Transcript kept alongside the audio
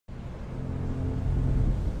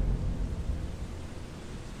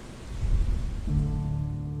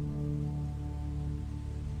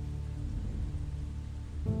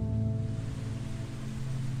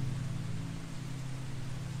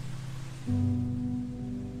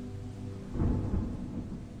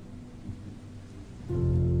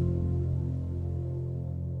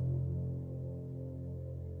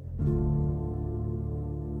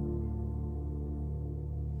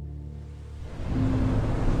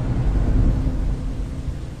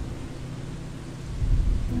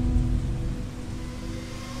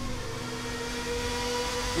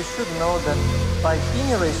should know that by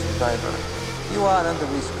being a race driver, you are under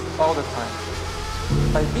risk all the time.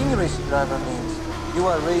 By being a race driver means you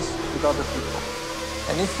are racing with other people.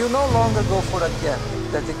 And if you no longer go for a gap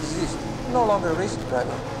that exists, you're no longer a race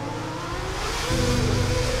driver.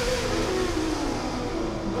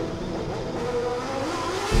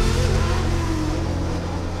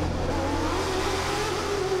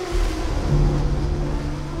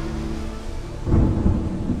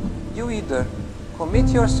 You either commit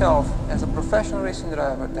yourself as a professional racing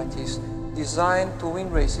driver that is designed to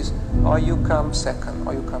win races, or you come second,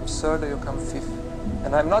 or you come third, or you come fifth.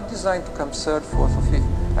 And I'm not designed to come third, fourth, or fifth.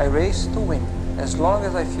 I race to win, as long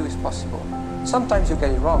as I feel it's possible. Sometimes you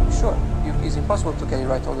get it wrong, sure. It's impossible to get it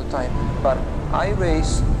right all the time. But I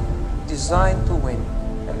race designed to win,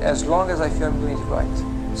 and as long as I feel I'm doing it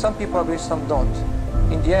right. Some people agree, some don't.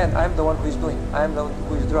 In the end, I'm the one who is doing. I'm the one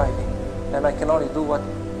who is driving. And I can only do what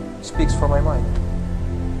speaks from my mind.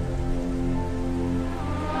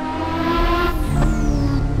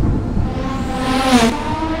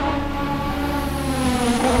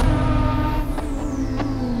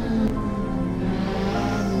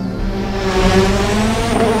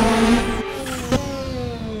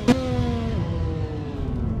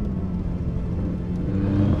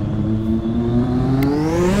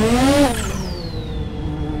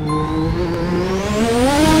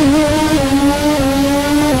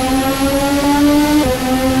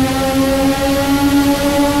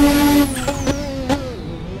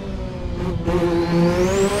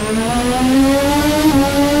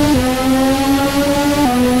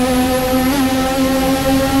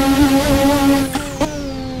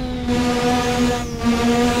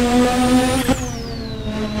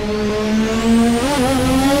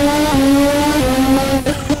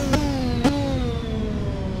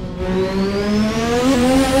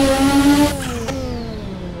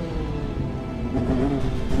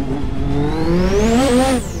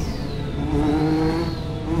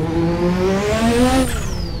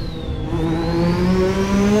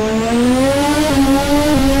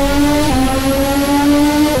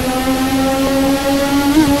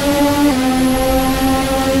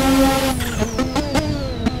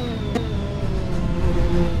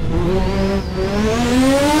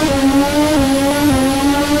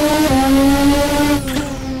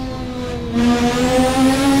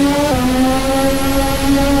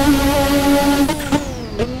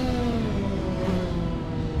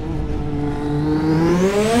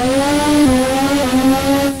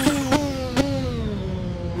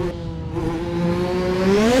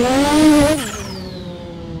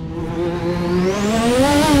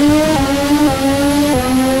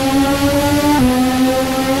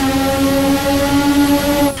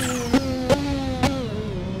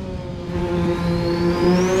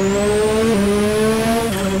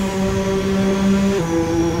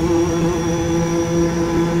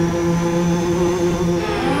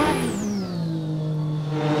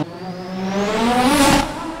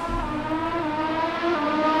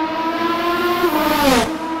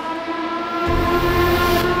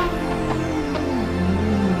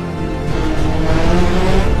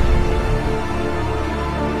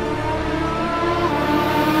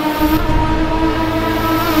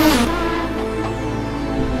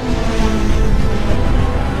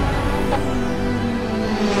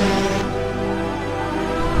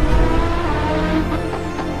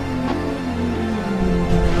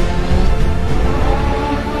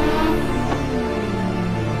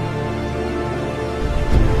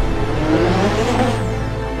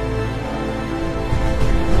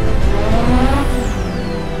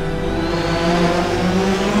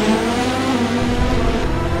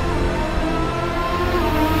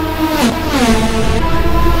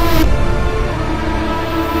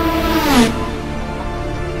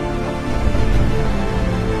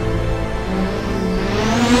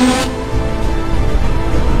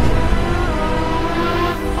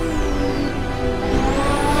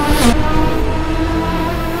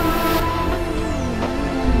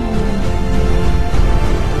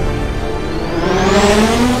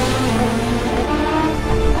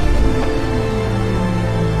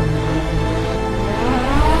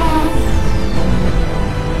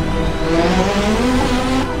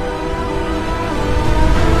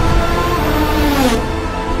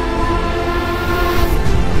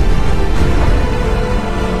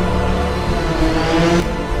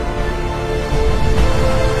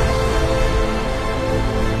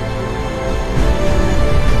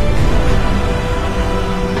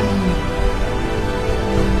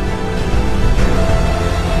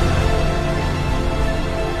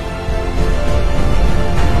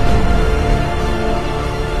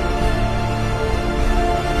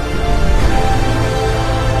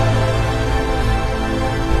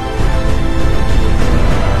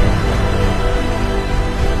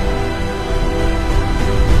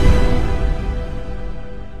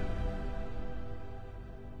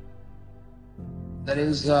 There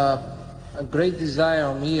is a great desire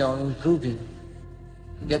on me on improving,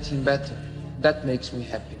 getting better. That makes me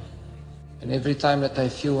happy. And every time that I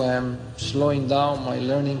feel I am slowing down my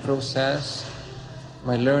learning process,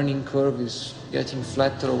 my learning curve is getting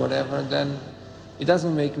flatter or whatever, then it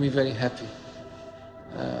doesn't make me very happy.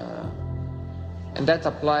 And that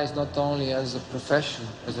applies not only as a profession,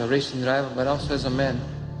 as a racing driver, but also as a man.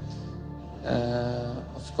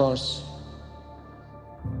 Of course,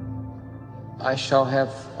 I shall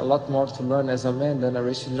have a lot more to learn as a man than a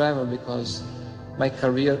racing driver, because my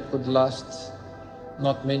career could last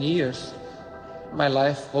not many years. My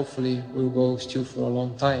life hopefully will go still for a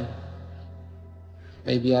long time.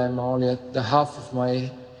 Maybe I'm only at the half of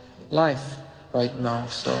my life right now,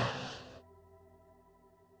 so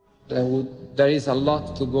there is a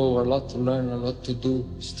lot to go, a lot to learn, a lot to do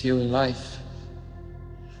still in life.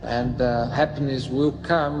 And happiness will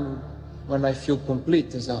come when I feel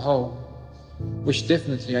complete as a whole, which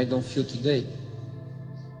definitely I don't feel today.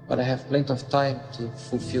 But I have plenty of time to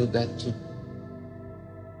fulfill that too.